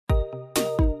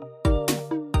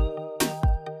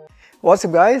What's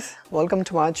up guys, welcome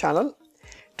to my channel.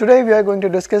 Today we are going to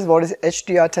discuss what is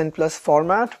HDR10 Plus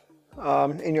format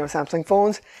in your Samsung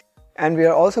phones, and we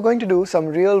are also going to do some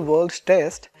real world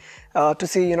test to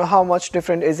see how much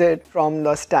different is it from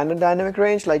the standard dynamic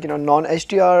range, like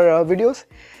non-HDR videos.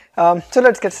 So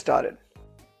let's get started.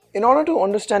 In order to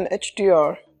understand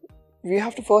HDR, we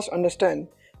have to first understand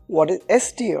what is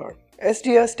SDR.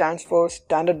 SDR stands for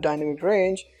standard dynamic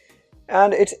range,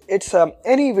 and it's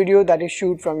any video that you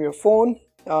shoot from your phone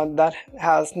that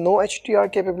has no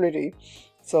HDR capability.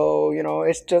 So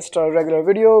it's just a regular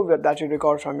video that you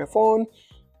record from your phone.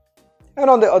 And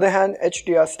on the other hand,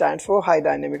 HDR stands for high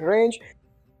dynamic range.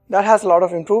 That has a lot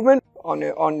of improvement on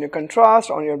your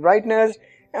contrast, on your brightness,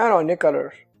 and on your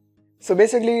color. So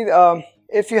basically,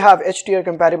 if you have HDR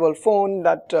compatible phone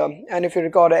and if you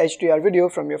record a HDR video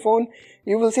from your phone,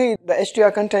 you will see the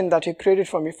HDR content that you created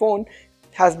from your phone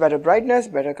has better brightness,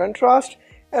 better contrast,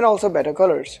 and also better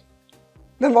colors.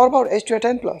 Then what about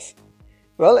HDR10 Plus?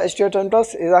 Well, HDR10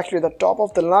 Plus is actually the top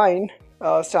of the line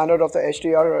standard of the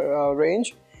HDR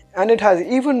range, and it has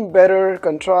even better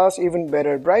contrast, even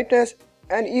better brightness,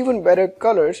 and even better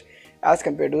colors as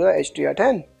compared to the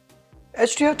HDR10.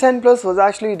 HDR10 Plus was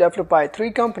actually developed by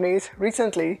 3 companies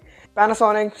recently: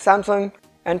 Panasonic, Samsung,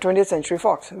 and 20th Century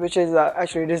Fox, which is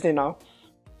actually Disney now.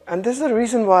 And this is the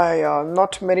reason why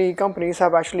not many companies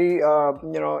have actually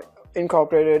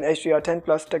incorporated HDR10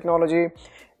 Plus technology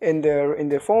in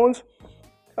their phones.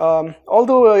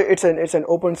 Although it's an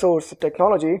open source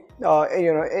technology,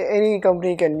 any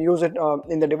company can use it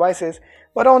in the devices,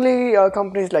 but only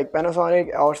companies like Panasonic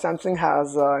or Samsung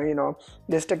has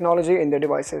this technology in their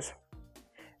devices.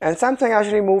 And Samsung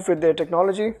actually moved with their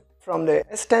technology from the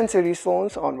S10 series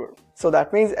phones onward. So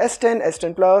that means S10,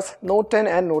 S10 Plus, Note 10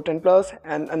 and Note 10 Plus,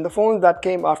 and the phones that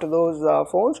came after those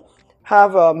phones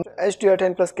have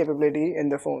HDR10 Plus capability in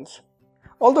their phones.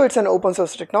 Although it's an open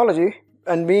source technology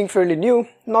and being fairly new,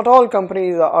 not all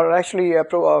companies are actually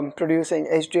producing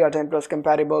HDR10 Plus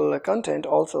compatible content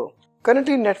also.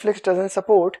 Currently, Netflix doesn't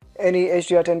support any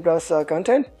HDR10 Plus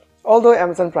content, although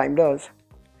Amazon Prime does.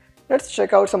 Let's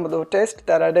check out some of the tests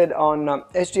that I did on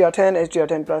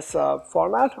HDR10 Plus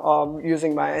format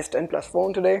using my S10 Plus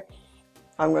phone today.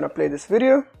 I'm going to play this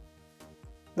video.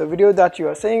 The video that you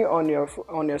are seeing on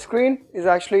your screen is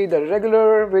actually the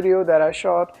regular video that I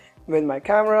shot with my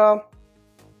camera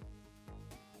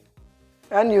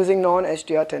and using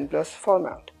non-HDR10 Plus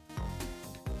format.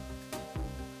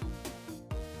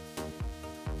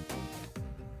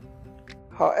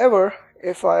 However,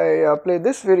 if I play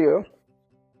this video,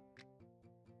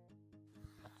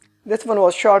 this one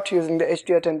was shot using the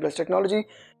HDR10 Plus technology,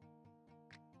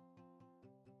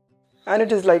 and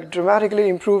it is like dramatically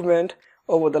improvement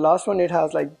over the last one. It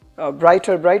has like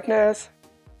brighter brightness,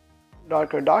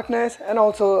 darker darkness, and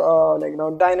also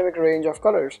dynamic range of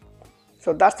colors.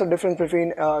 So that's the difference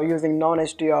between using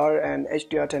non-HDR and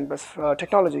HDR10 Plus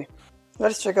technology.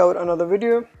 Let's check out another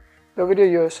video. The video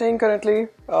you're seeing currently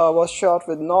was shot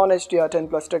with non-HDR10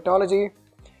 Plus technology.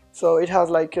 So it has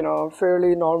like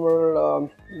fairly normal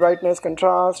brightness,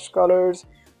 contrast, colors,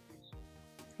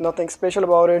 nothing special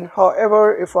about it.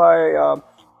 However, if I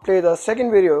play the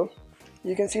second video,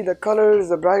 you can see the colors,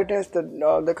 the brightness,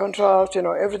 the contrast,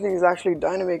 everything is actually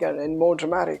dynamic and more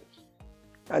dramatic.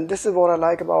 And this is what I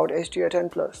like about HDR10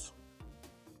 Plus.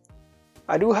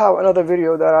 I do have another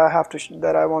video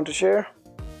that I want to share.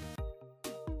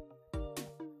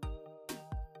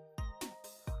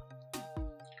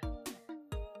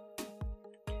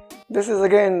 This is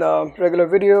again a regular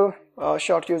video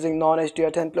shot using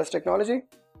non-HDR10 Plus technology,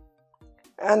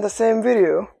 and the same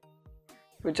video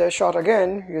which I shot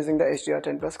again using the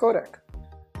HDR10 Plus codec.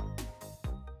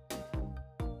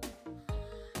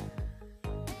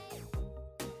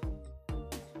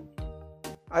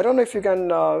 I don't know if you can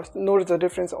notice the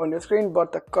difference on your screen,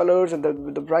 but the colors and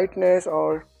the brightness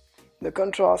or the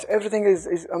contrast, everything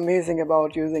is amazing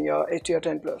about using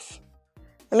HDR10 Plus.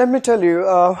 And let me tell you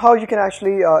how you can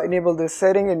actually enable this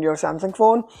setting in your Samsung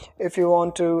phone if you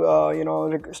want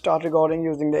to start recording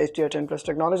using the HDR10 Plus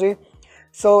technology.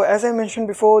 So as I mentioned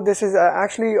before, this is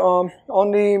actually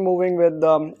only moving with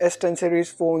the S10 series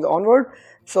phones onward.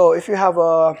 So if you have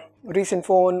a recent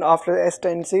phone after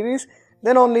S10 series,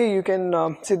 then only you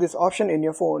can see this option in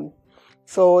your phone.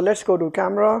 So let's go to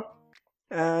camera,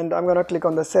 and I'm gonna click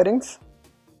on the settings.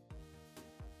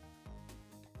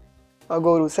 I'll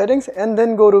go to settings and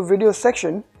then go to video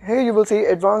section. Here you will see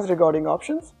advanced recording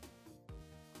options.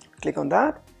 Click on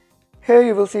that. Here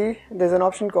you will see there's an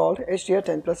option called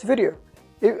HDR10 Plus video.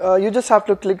 You just have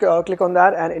to click on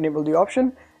that and enable the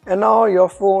option, and now your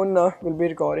phone will be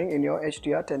recording in your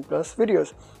HDR10 Plus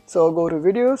videos. So go to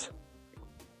videos,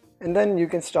 and then you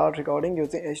can start recording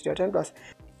using HDR10 Plus.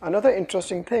 Another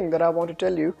interesting thing that I want to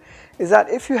tell you is that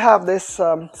if you have this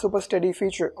super steady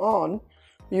feature on,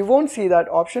 you won't see that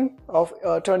option of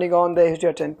turning on the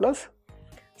HDR10 Plus.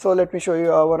 So let me show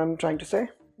you what I'm trying to say.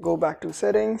 Go back to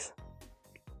settings.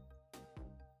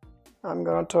 I'm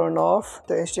gonna turn off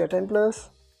the HDR10 Plus.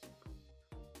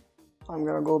 I'm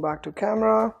gonna go back to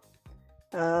camera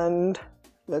and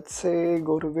let's say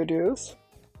go to videos.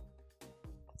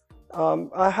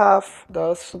 I have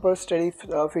the super steady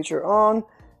feature on.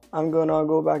 I'm gonna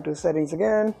go back to settings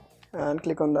again and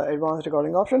click on the advanced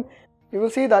recording option. You will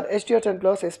see that HDR10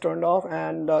 Plus is turned off,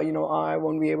 and I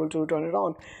won't be able to turn it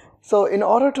on. So in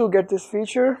order to get this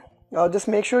feature, just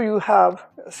make sure you have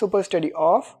super steady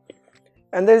off.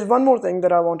 And there's one more thing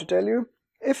that I want to tell you.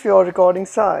 If your recording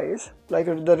size, like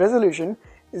the resolution,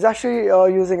 is actually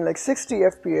using like 60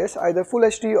 FPS, either Full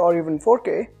HD or even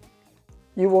 4K,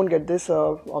 you won't get this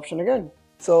option again.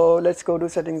 So let's go to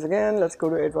settings again. Let's go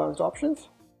to advanced options.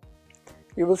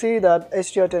 You will see that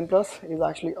HDR10 Plus is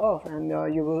actually off, and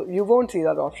you won't see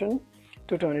that option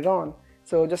to turn it on.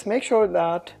 So just make sure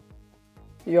that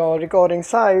your recording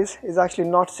size is actually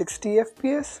not 60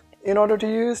 FPS in order to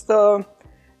use the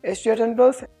HDR10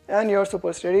 Plus, and your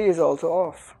super steady is also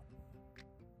off.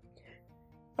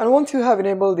 And once you have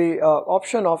enabled the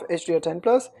option of HDR10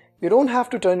 Plus, you don't have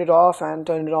to turn it off and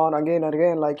turn it on again and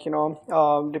again, like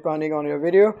depending on your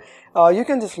video. You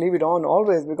can just leave it on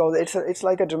always, because it's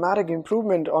like a dramatic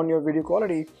improvement on your video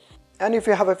quality. And if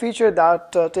you have a feature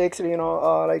that takes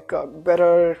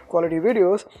better quality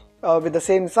videos with the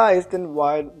same size, then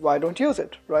why don't use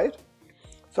it, right?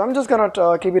 So I'm just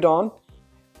gonna keep it on.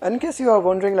 And in case you are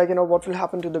wondering, what will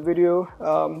happen to the video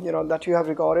that you have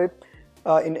recorded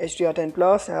in HDR10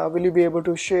 Plus, will you be able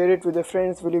to share it with your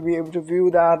friends? Will you be able to view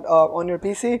that on your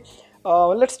PC?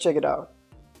 Let's check it out.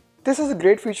 This is a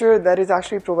great feature that is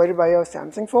actually provided by your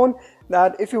Samsung phone,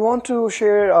 that if you want to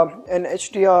share an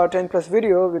HDR10 Plus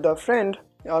video with a friend,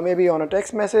 maybe on a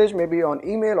text message, maybe on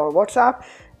email or WhatsApp,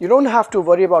 you don't have to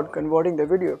worry about converting the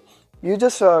video. You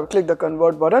just click the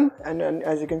convert button, and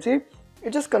as you can see, it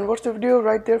just converts the video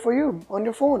right there for you on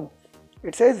your phone.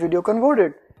 It says video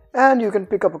converted, and you can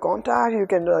pick up a contact. You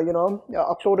can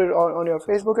upload it on your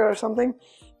Facebook or something.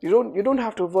 You don't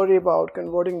have to worry about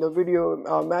converting the video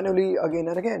manually again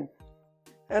and again.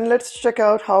 And let's check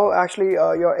out how actually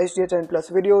your HDR10 Plus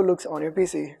video looks on your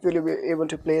PC. Will you be able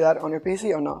to play that on your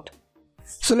PC or not?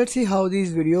 So let's see how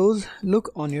these videos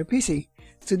look on your PC.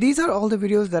 So these are all the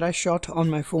videos that I shot on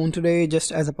my phone today,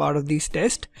 just as a part of these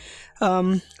tests.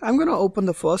 I'm gonna open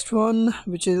the first one,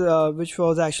 which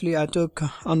was actually I took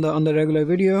on the regular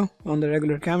video, on the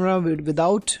regular camera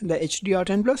without the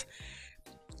HDR10 Plus,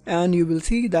 and you will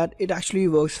see that it actually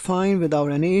works fine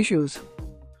without any issues.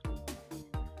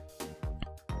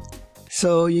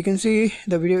 So you can see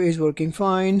the video is working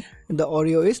fine, the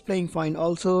audio is playing fine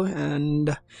also,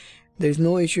 and there is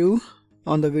no issue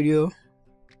on the video.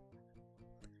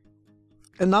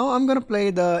 And now I'm gonna play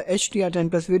the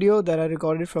HDR10 Plus video that I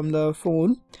recorded from the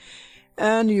phone,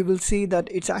 and you will see that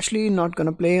it's actually not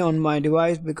gonna play on my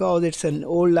device because it's an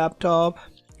old laptop.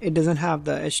 It doesn't have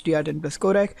the HDR10 Plus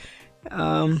codec.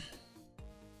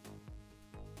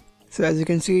 So as you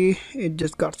can see, it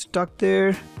just got stuck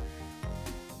there,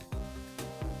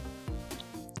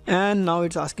 and now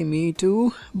it's asking me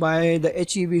to buy the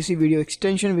HEVC video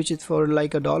extension, which is for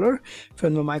like $1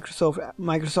 from the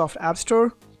Microsoft App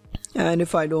Store. And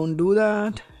if I don't do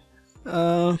that,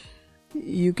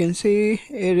 you can see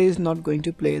it is not going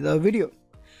to play the video.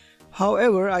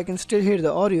 However, I can still hear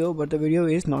the audio, but the video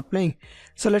is not playing.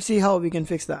 So let's see how we can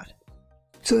fix that.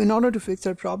 So in order to fix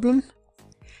that problem,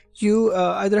 you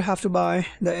either have to buy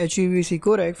the HEVC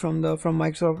codec from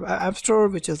Microsoft App Store,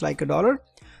 which is like $1,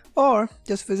 or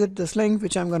just visit this link,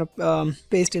 which I'm gonna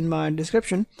paste in my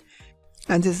description.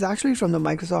 And this is actually from the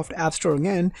Microsoft App Store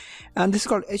again, and this is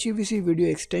called HEVC video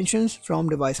extensions from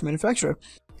device manufacturer.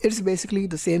 It's basically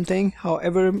the same thing.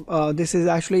 However, this is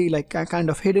actually like kind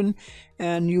of hidden,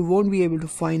 and you won't be able to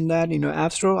find that in your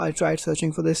App Store. I tried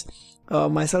searching for this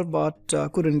myself, but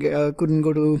couldn't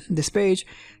go to this page.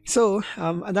 So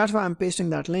that's why I'm pasting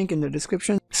that link in the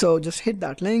description. So just hit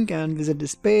that link and visit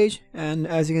this page, and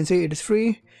as you can see, it is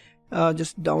free.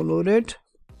 Just download it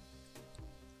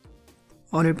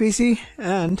on your PC,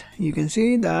 and you can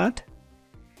see that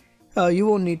you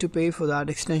won't need to pay for that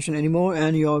extension anymore,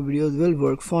 and your videos will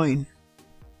work fine.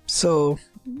 So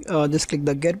just click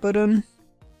the get button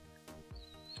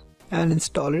and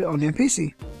install it on your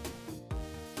PC.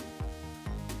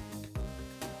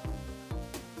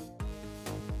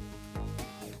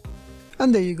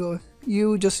 And there you go,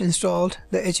 you just installed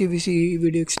the HEVC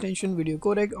video extension video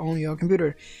codec on your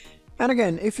computer. And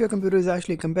again, if your computer is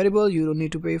actually compatible, you don't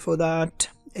need to pay for that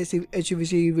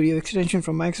HEVC video extension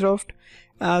from Microsoft,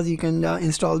 as you can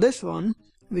install this one,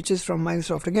 which is from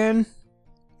Microsoft again,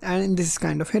 and this is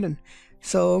kind of hidden.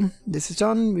 So this is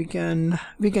done. We can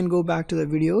go back to the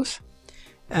videos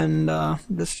and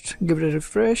just give it a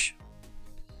refresh,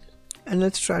 and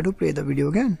let's try to play the video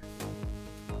again.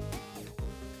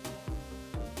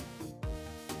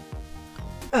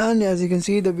 And as you can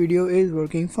see, the video is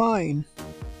working fine.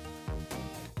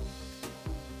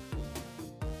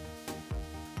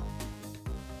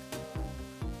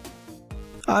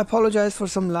 I apologize for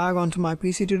some lag onto my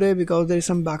PC today because there is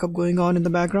some backup going on in the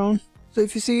background. So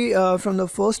if you see from the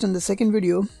first and the second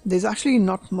video, there's actually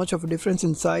not much of a difference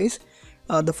in size.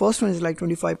 The first one is like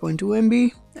 25.2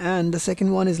 MB and the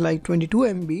second one is like 22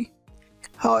 MB.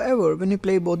 However, when you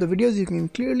play both the videos, you can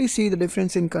clearly see the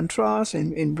difference in contrast,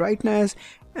 in brightness,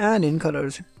 and in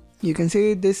colors. You can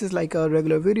see this is like a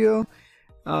regular video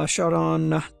shot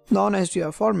on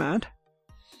non-HDR format.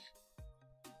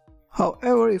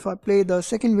 However, if I play the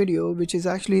second video, which is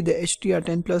actually the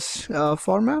HDR10 Plus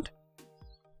format,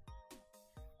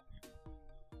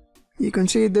 you can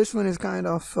see this one is kind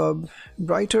of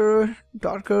brighter,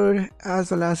 darker,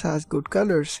 as well as has good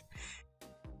colors,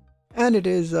 and it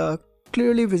is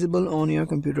clearly visible on your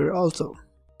computer also.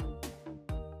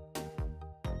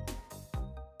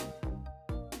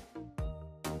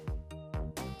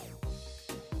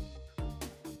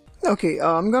 Okay,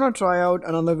 I'm gonna try out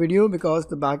another video because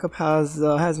the backup has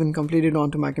been completed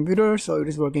onto my computer, so it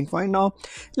is working fine now.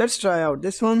 Let's try out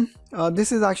this one.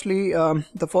 This is actually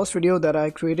the first video that I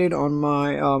created on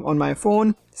my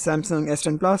phone, Samsung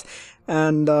S10 Plus,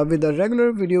 and with a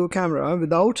regular video camera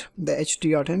without the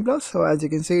HDR10 Plus. So as you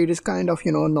can see, it is kind of,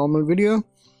 you know, a normal video,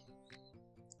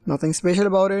 nothing special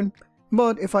about it.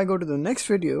 But if I go to the next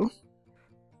video,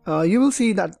 you will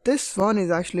see that this one is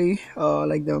actually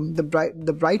like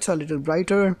the brights are a little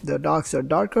brighter, the darks are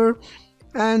darker,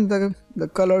 and the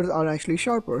colors are actually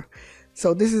sharper.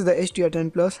 So this is the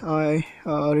HDR10 Plus I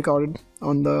recorded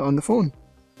on the phone.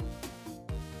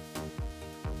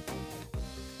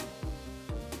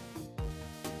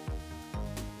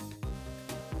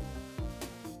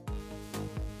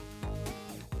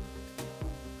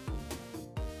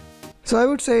 So I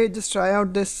would say just try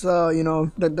out this you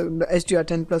know, the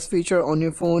HDR10 Plus feature on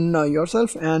your phone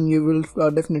yourself, and you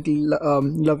will definitely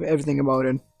love everything about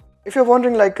it. If you're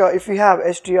wondering, like, if we have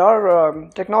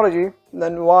HDR technology,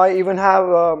 then why even have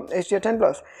HDR10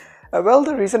 Plus? Well,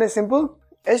 the reason is simple.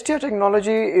 HDR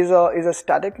technology is a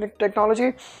static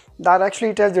technology that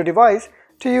actually tells your device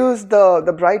to use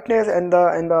the brightness and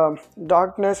the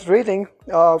darkness rating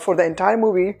for the entire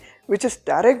movie, which is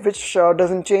static, which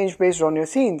doesn't change based on your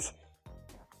scenes.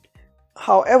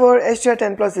 However,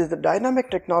 HDR10 Plus is the dynamic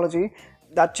technology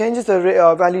that changes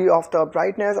the value of the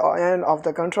brightness and of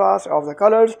the contrast of the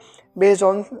colors based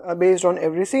on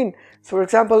every scene. So for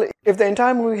example, if the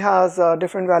entire movie has a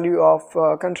different value of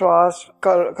contrast,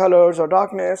 colors or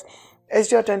darkness,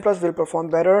 HDR10 Plus will perform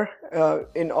better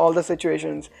in all the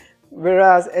situations,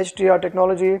 whereas HDR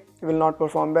technology will not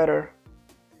perform better.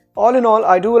 All in all,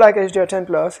 I do like HDR10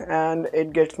 Plus and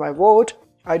it gets my vote.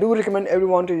 I do recommend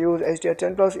everyone to use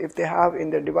HDR10 Plus if they have in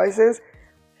their devices.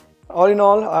 All in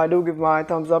all, I do give my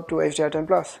thumbs up to HDR10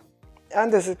 Plus.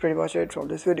 And this is pretty much it from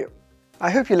this video.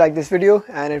 I hope you liked this video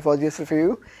and it was useful for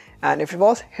you. And if it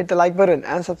was, hit the like button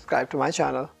and subscribe to my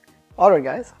channel. Alright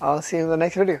guys, I'll see you in the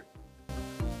next video.